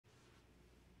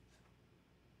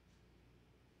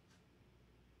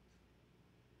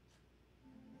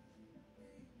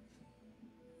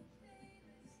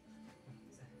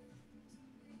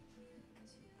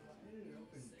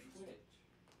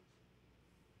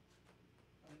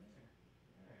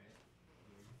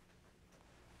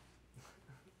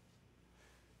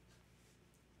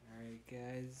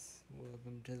guys,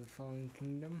 welcome to the Fallen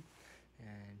Kingdom,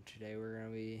 and today we're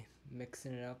going to be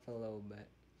mixing it up a little bit.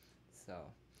 So,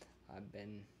 I've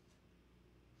been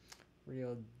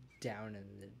real down in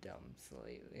the dumps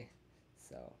lately,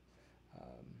 so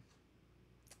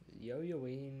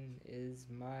yo-yoing is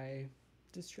my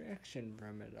distraction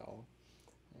from it all,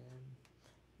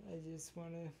 and I just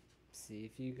want to see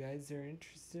if you guys are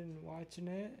interested in watching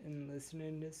it and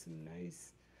listening to some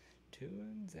nice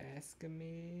tunes, asking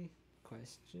me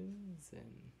questions, and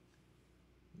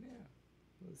yeah,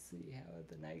 we'll see how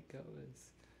the night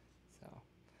goes. So,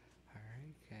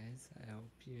 alright, guys, I hope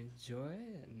you enjoy,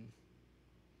 and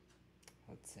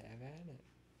let's have at it.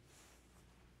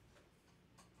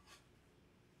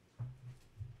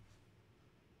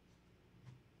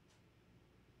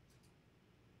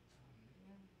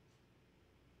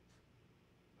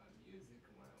 My music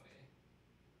went away.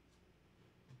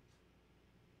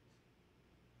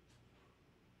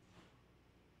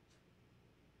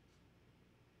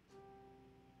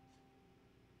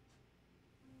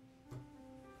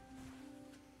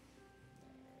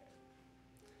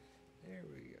 There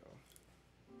we go.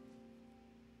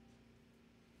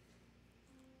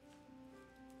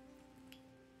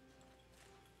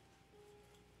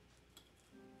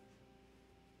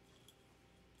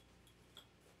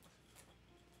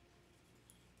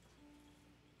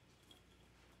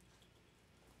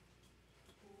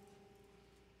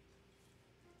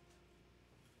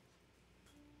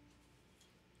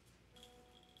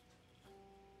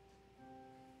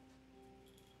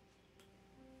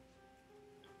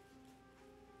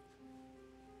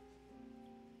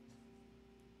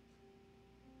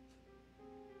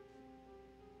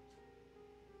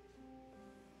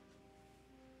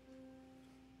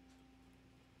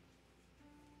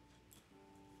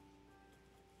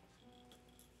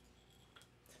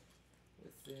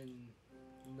 Within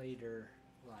later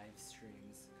live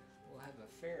streams, we'll have a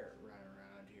ferret run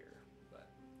around here, but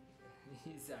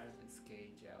he's out of his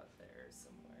cage out there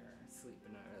somewhere,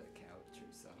 sleeping under the couch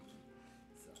or something.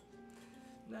 So,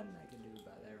 nothing I can do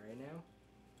about that right now.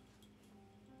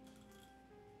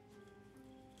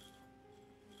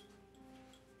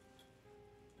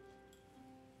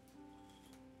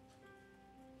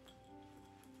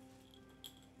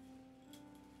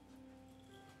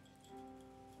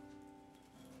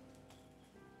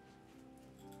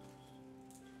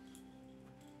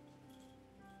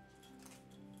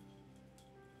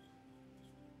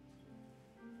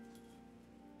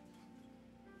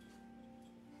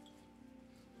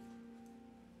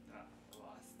 Ah, I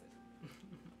lost it.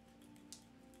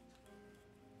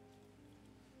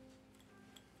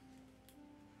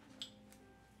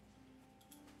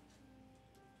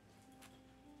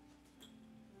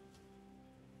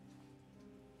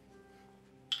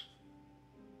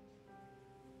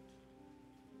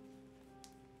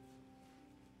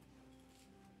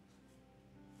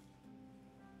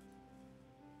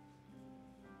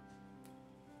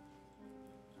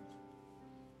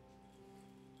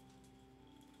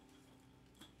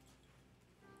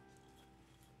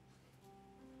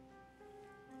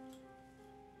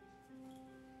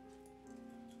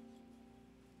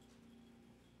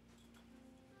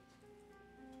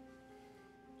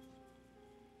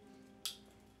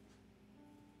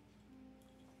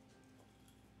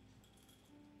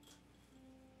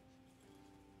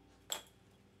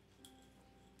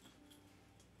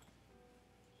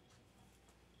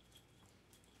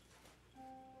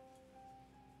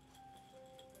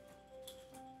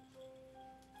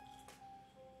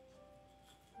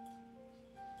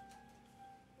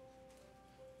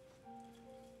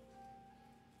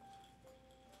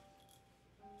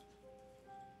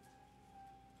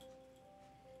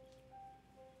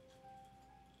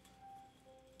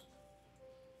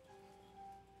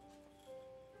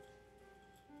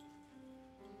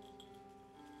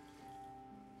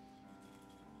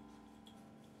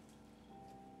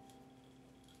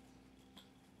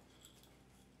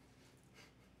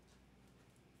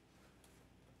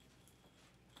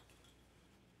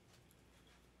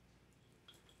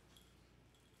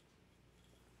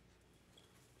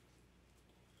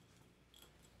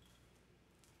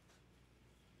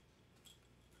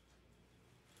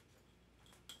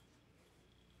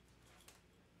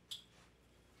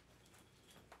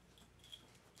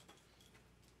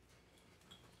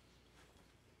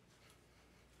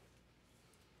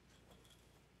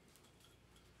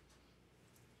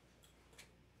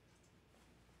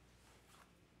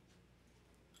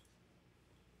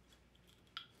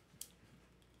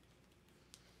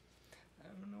 I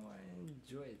don't know why I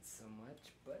enjoy it so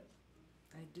much, but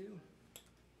I do.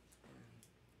 And,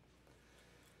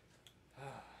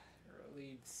 it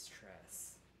relieves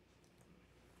stress.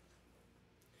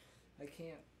 I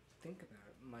can't think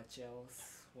about much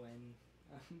else when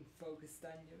I'm focused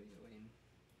on yo-yoing.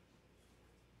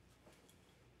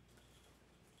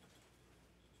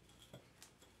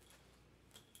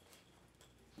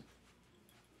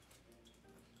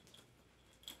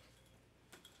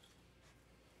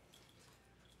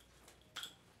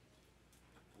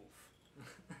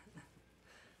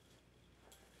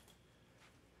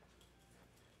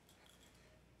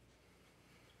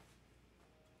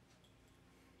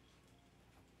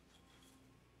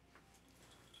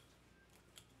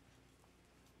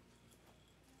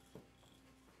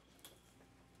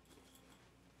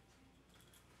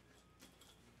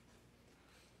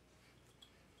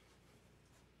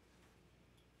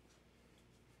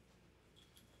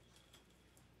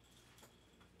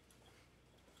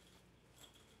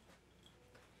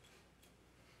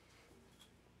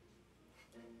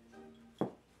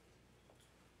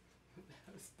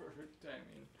 That was perfect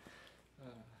timing.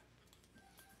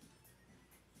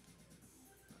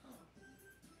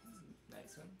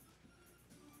 Nice one.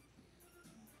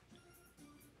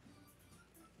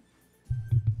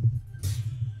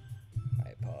 My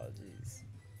apologies.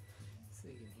 So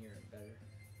you can hear it better.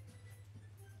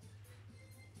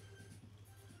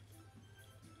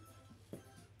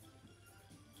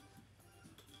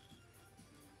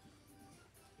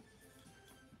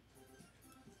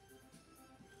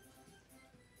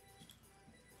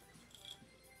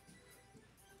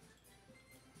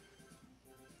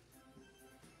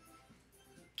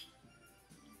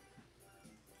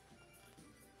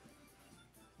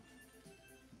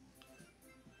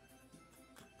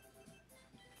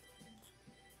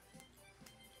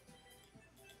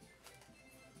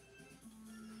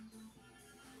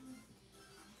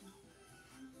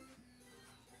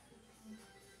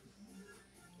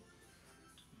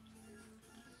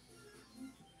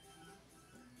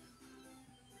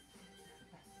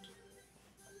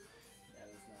 That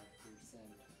was not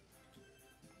percent.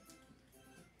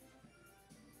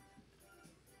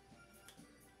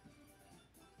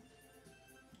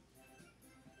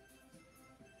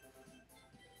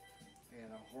 I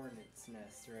got a hornet's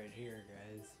nest right here,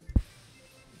 guys.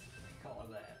 Call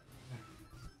that.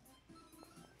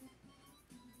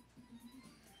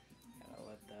 Gotta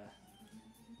let the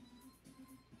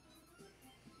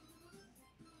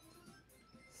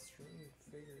string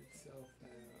figure itself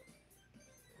out.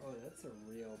 Oh, that's a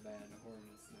real bad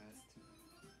hornet's nest.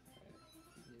 Right.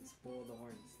 You just pull the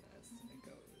hornet's nest and it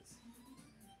goes.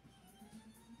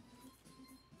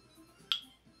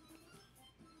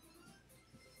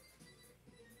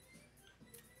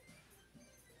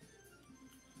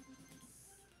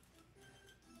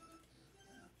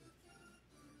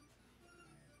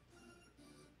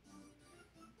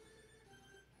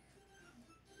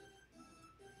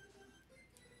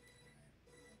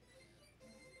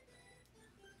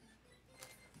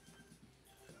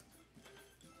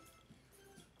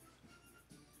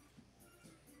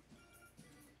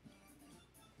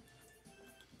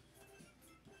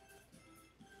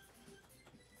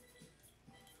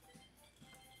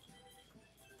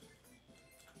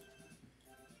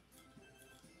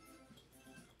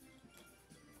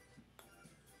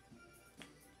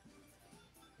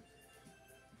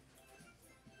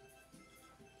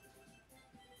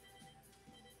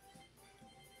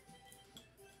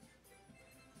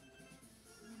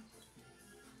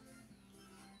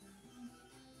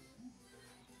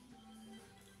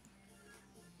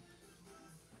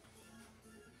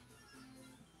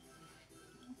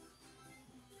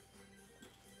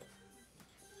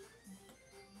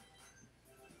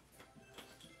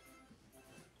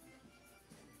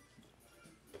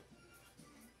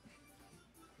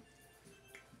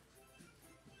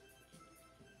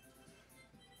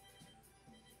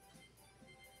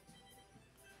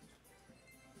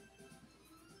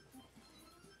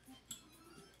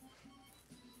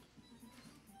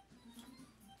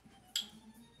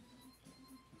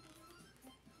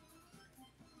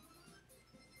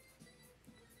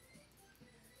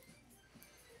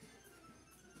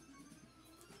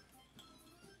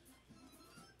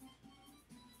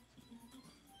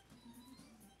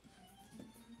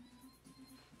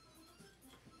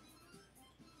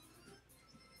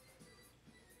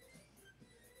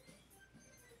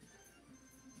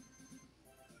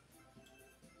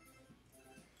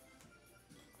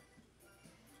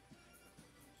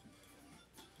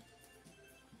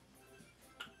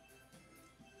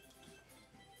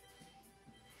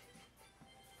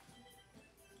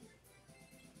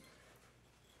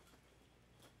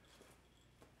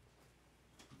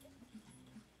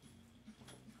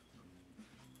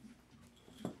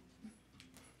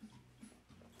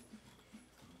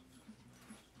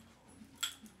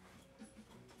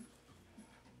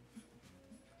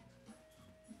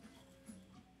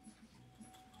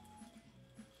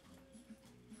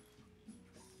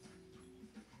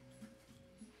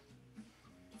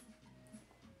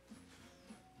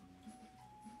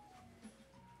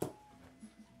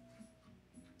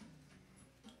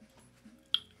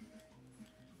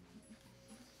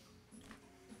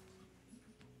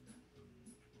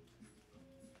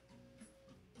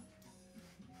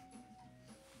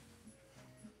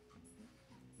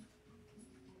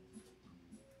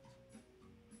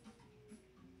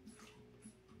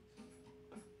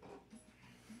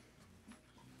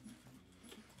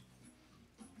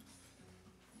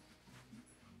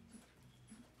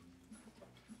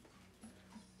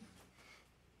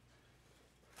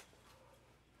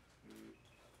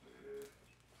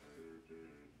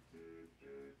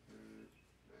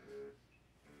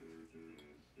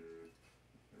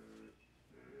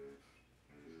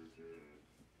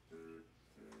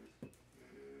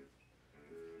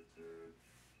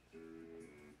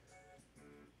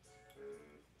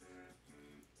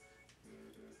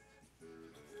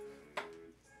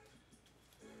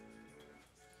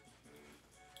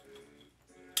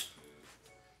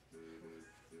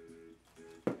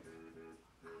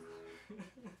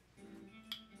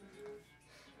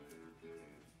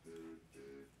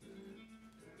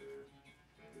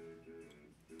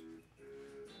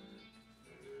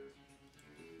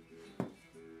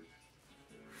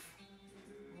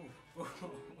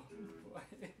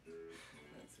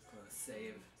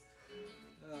 save.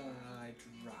 I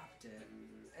dropped it.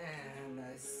 And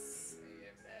I saved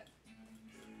it.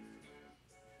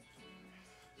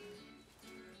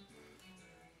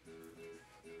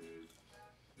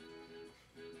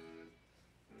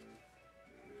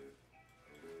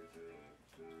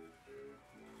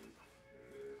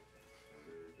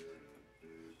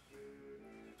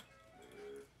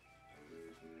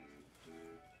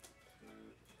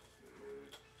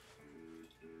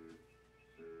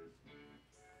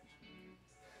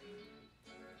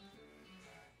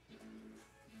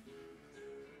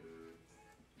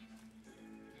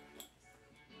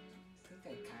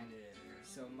 I kind of did there.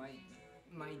 So my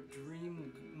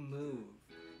dream move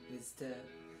is to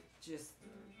just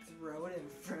throw it in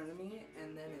front of me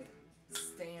and then it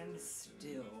stands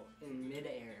still in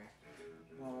midair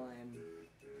while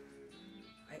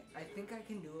I think I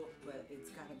can do it, but it's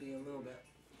got to be a little bit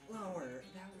lower.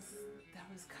 That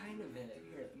was kind of it.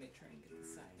 Here, let me try and get the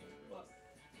side of it. Look.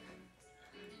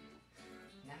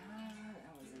 Nah,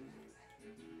 that wasn't it.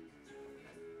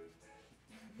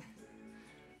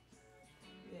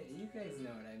 Yeah, you guys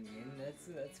know what I mean. That's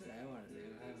what I want to do.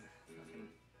 I'm fucking.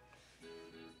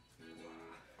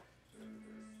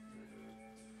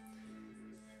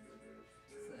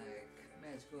 It's like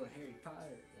magical Harry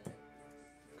Potter. That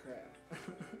crap.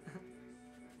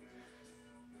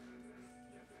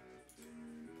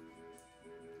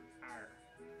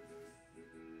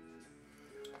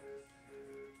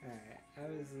 Alright, I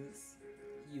was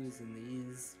using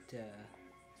these to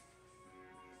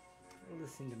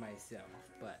listen to myself,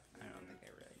 but I don't think I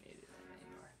really needed it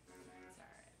anymore. It's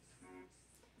alright.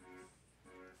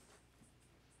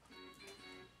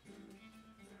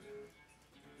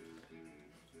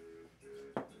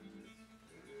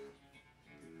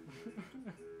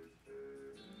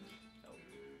 Oh,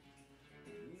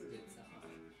 this is a good song.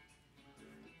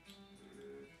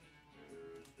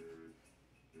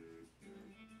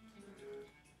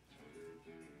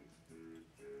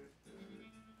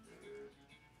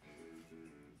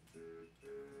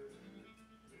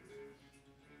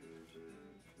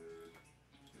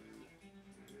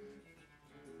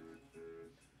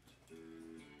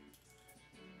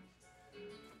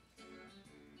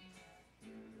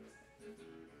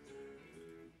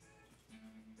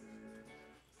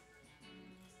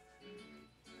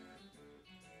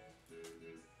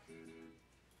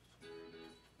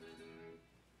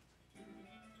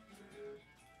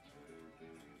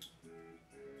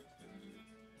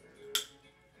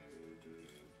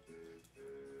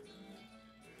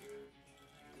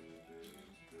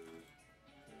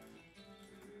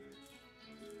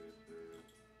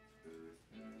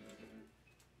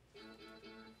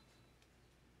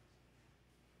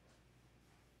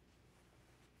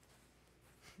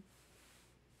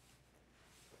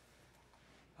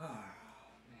 Oh,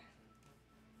 man.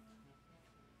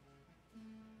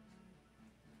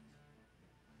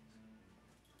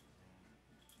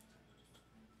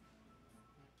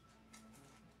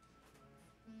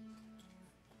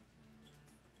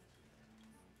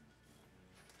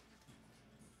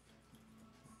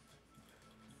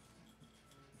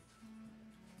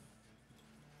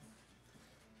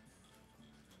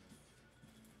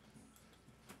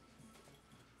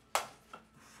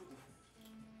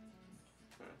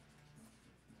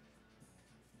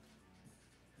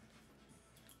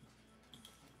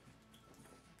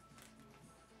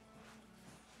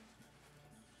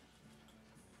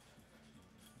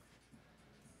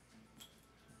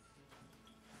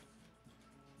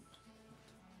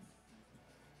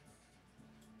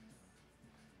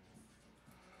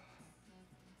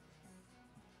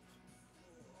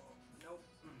 Nope.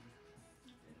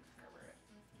 Didn't cover it.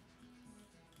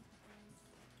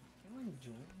 Anyone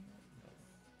join?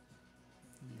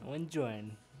 No one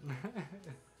joined. Alright,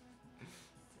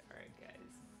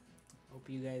 guys. Hope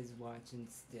you guys watching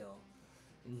still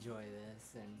enjoy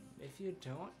this. And if you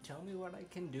don't, tell me what I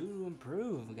can do to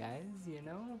improve, guys. You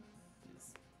know?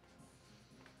 Just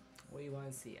what do you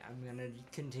want to see? I'm going to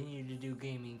continue to do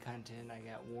gaming content. I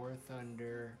got War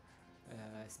Thunder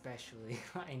especially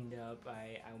lined up.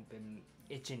 I've been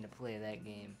itching to play that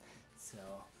game. So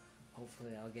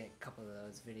hopefully I'll get a couple of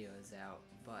those videos out.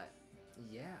 But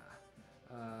yeah.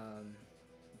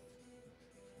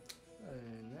 Other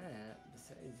than that,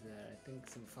 besides that, I think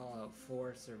some Fallout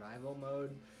 4 survival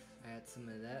mode. I had some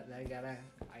of that I gotta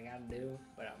do,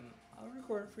 but I'll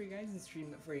record it for you guys and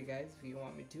stream it for you guys if you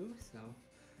want me to. So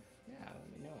yeah, let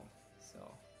me know. So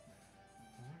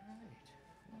alright,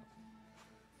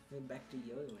 well, back to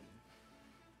yo-yoing.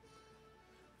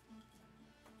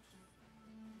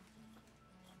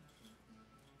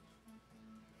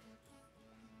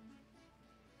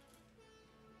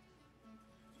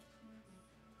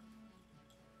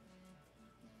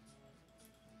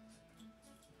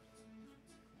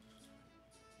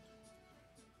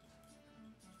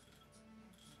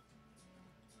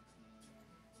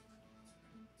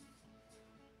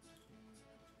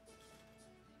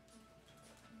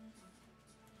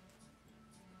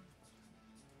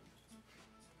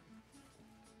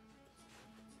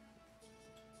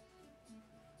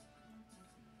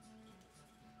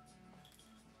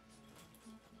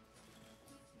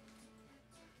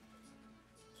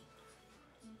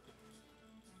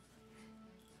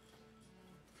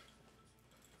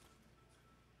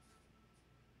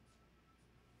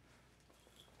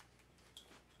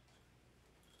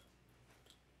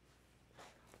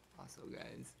 also,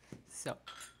 guys. So,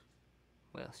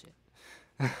 well, shit.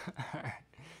 Alright.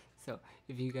 So,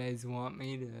 if you guys want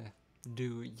me to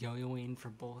do yo-yoing for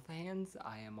both hands,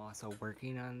 I am also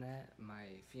working on that. My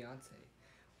fiance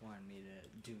wanted me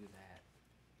to do that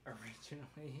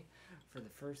originally for the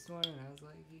first one, and I was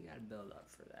like, you gotta build up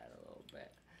for that a little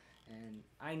bit. And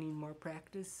I need more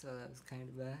practice, so that was kind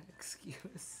of an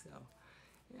excuse. So,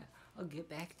 yeah, I'll get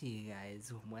back to you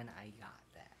guys when I got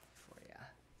that for ya.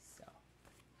 So,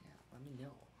 yeah, let me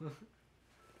know.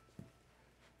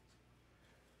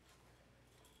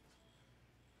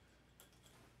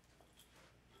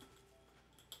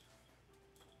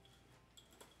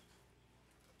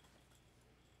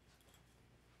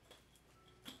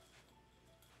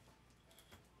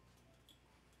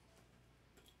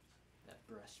 That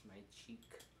brushed my cheek.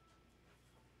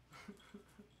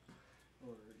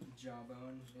 Or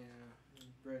jawbone, yeah.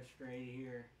 Brushed right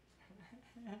here.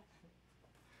 That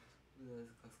was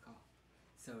a close call.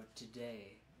 So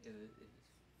today, it was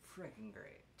freaking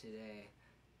great. Today,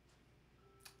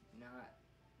 not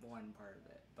one part of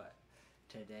it, but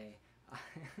today I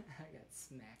got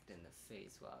smacked in the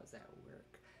face while I was at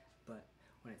work. But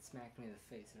when it smacked me in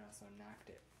the face, it also knocked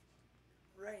it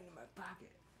right into my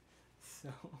pocket.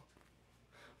 So,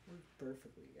 worked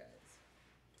perfectly, guys.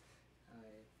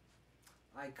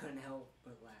 I couldn't help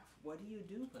but laugh. What do you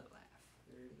do but laugh?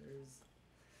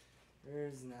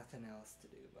 There's nothing else to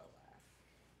do but laugh.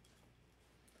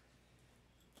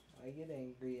 Why get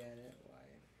angry at it? Why?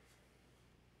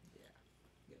 Yeah,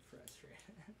 get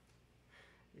frustrated.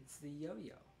 It's the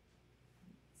yo-yo.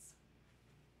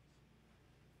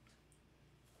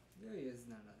 Yo-yo is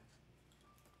not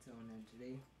its own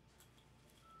entity.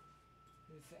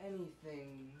 If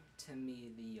anything, to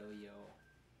me, the yo-yo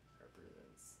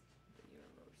represents the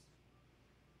universe.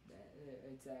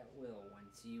 It's at will.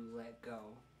 Once you let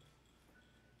go,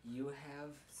 you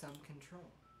have some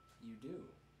control. You do.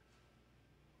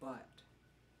 But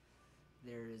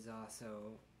there is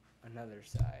also another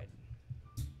side.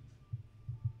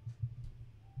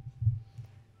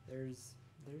 There's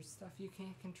stuff you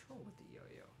can't control with the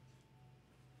yo-yo.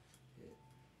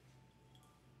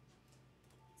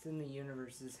 It's in the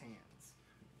universe's hands.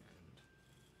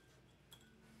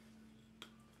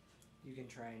 And you can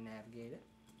try and navigate it.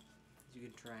 You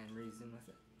can try and reason with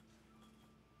it.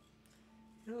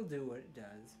 It'll do what it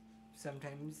does.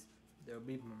 Sometimes there'll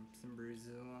be bumps and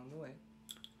bruises along the way.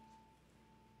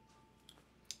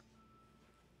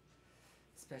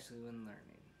 Especially when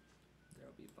learning.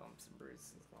 There'll be bumps and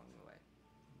bruises along the way.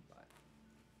 But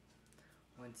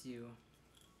once you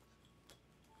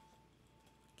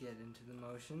get into the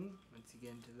motion, once you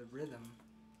get into the rhythm,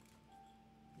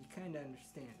 you kind of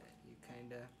understand it. You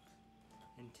kind of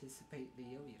anticipate the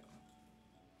yo-yo.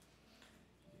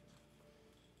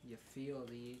 You feel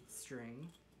the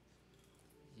string.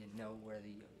 You know where the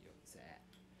yo-yo's at.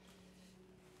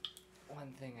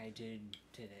 One thing I did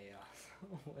today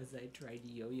also was I tried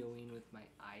yo-yoing with my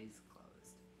eyes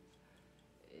closed.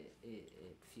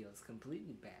 It feels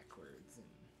completely backwards and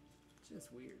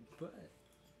just weird, but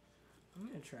I'm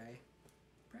gonna try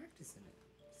practicing it.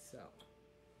 So,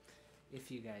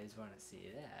 if you guys want to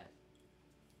see that,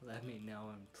 let me know,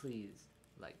 and please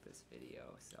like this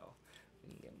video so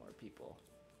we can get more people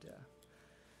to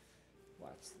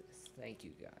watch this. Thank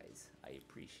you guys. I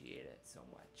appreciate it so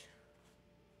much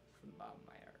from the bottom of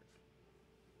my heart.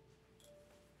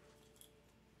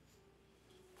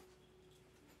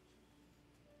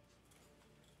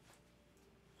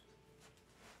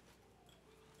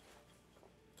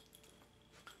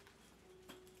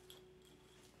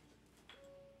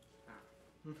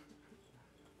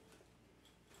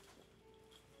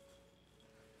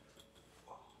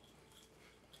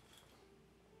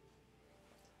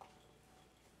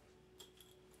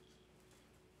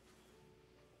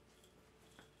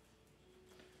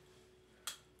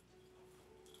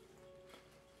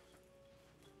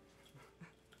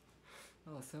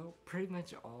 Also, pretty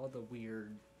much all the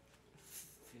weird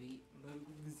feet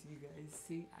moves you guys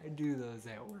see, I do those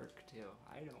at work too.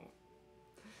 I don't.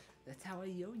 That's how I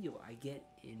yo-yo. I get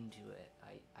into it.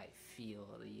 I feel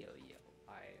the yo-yo.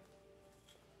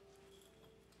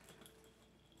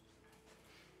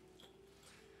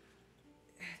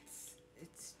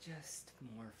 It's just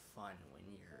more fun when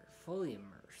you're fully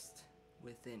immersed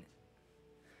within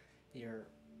it. Your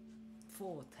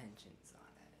full attention's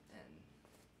on it, and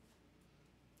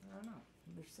I don't know.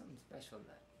 There's something special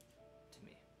that, to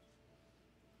me,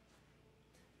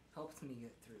 helps me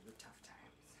get through the tough times.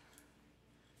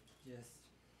 Just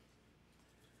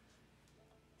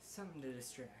something to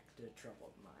distract a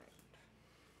troubled mind.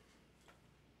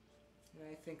 And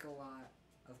I think a lot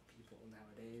of people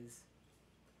nowadays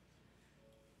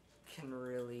can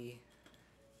really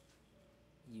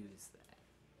use that.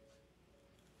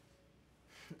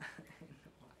 I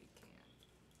know I can.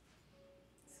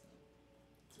 So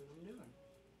that's what I'm doing.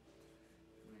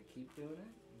 I'm gonna keep doing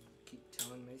it. Keep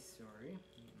telling my story.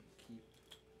 Keep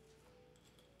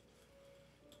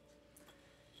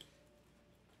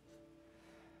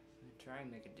try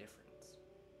and make a difference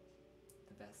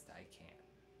the best I can.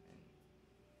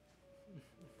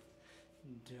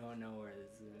 And don't know where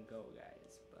this is gonna go,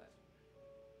 guys, but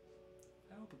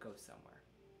I hope it goes somewhere.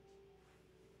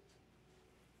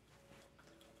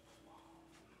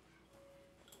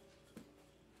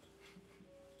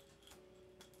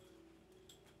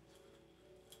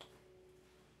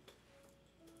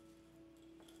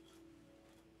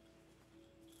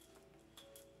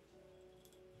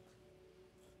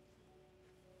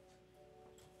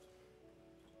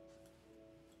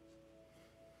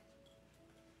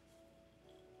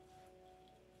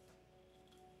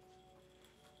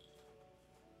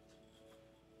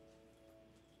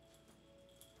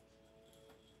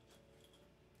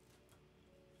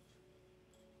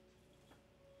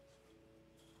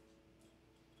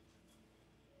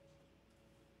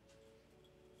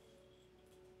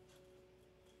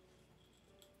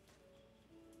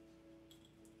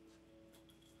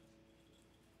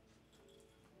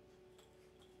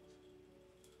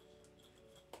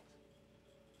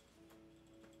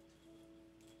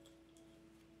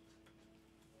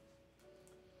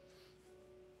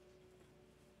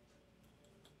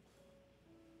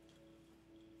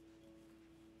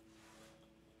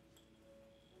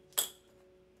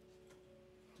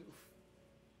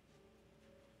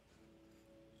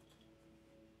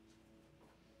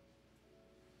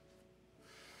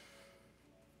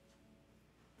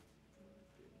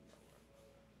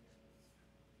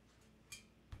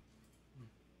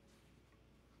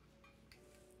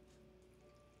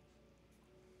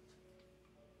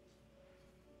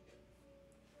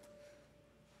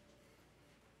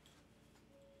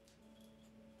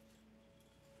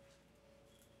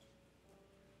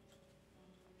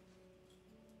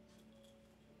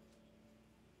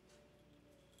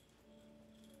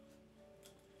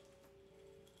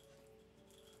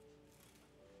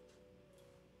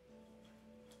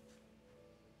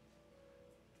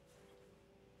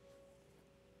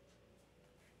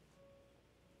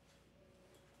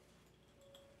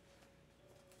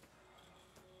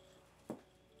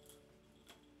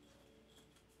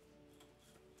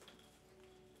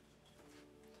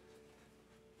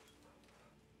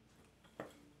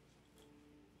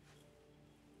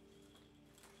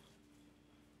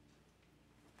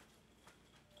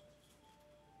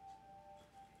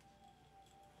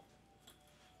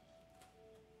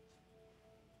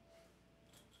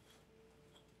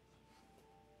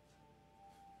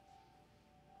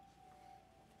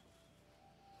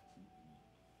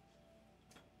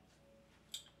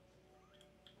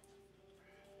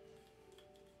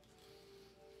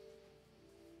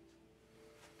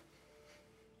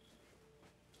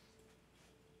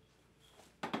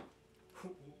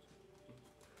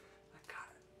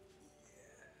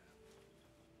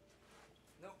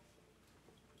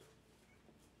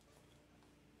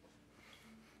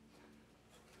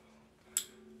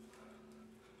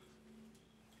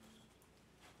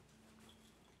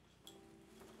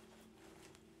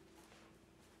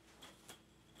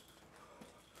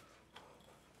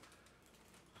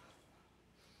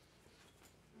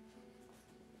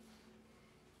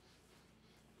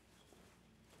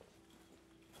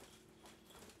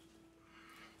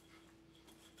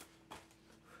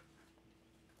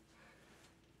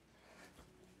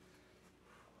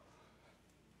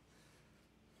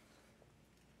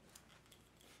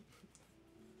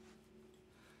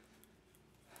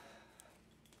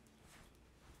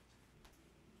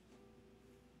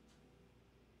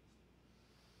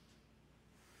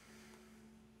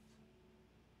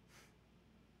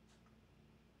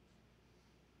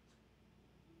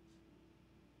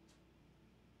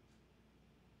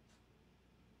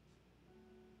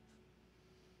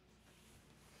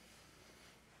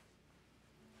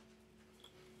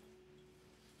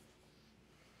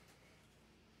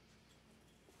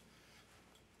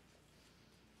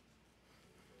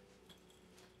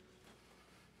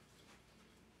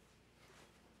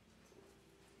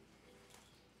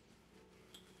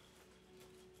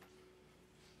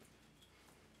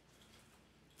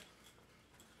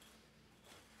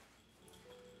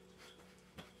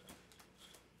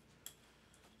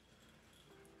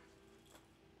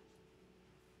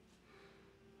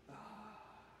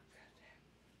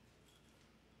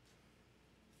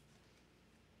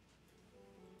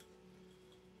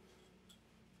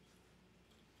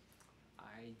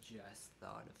 I just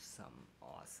thought of something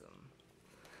awesome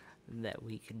that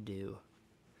we could do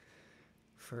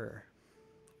for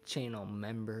channel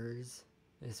members,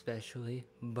 especially.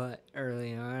 But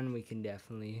early on, we can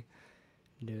definitely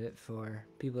do it for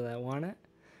people that want it.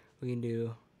 We can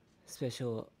do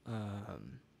special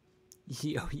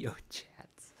yo-yo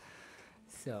chats.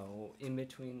 So in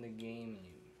between the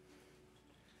gaming,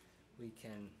 we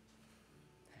can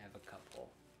have a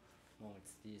couple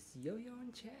moments to just yo-yo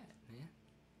and chat, man.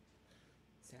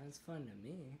 Sounds fun to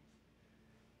me.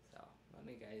 So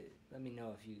let me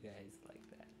know if you guys like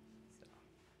that. So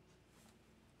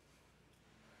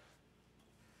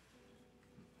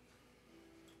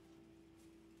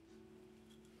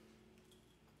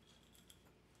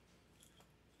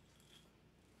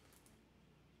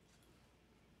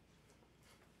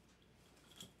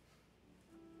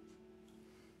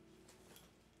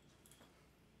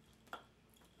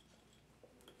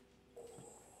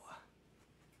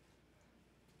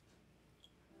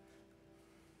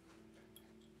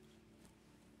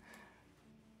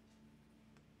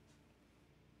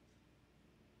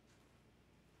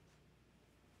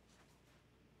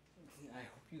I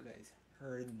hope you guys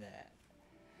heard that.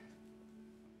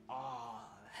 Ah,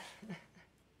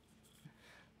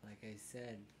 like I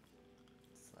said,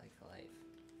 it's like life.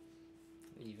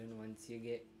 Even once you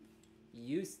get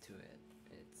used to it,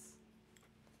 it's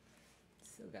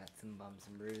still got some bumps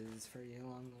and bruises for you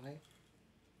along the way.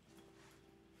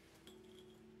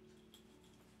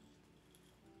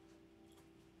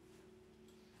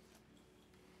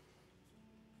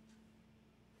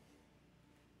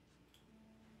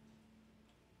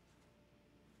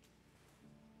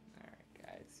 Alright,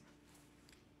 guys.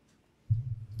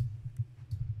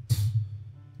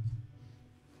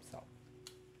 So,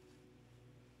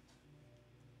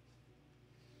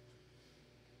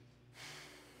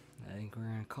 I think we're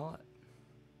gonna call it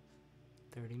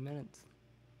 30 minutes.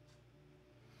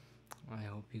 I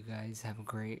hope you guys have a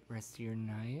great rest of your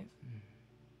night.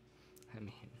 I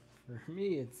mean, for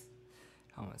me, it's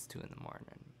almost 2 in the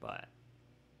morning, but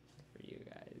for you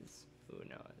guys, who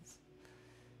knows?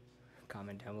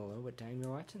 Comment down below what time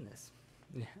you're watching this.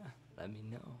 Yeah, let me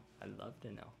know. I'd love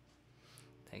to know.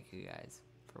 Thank you guys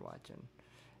for watching,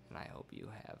 and I hope you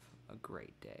have a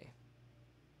great day.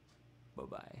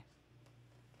 Bye-bye.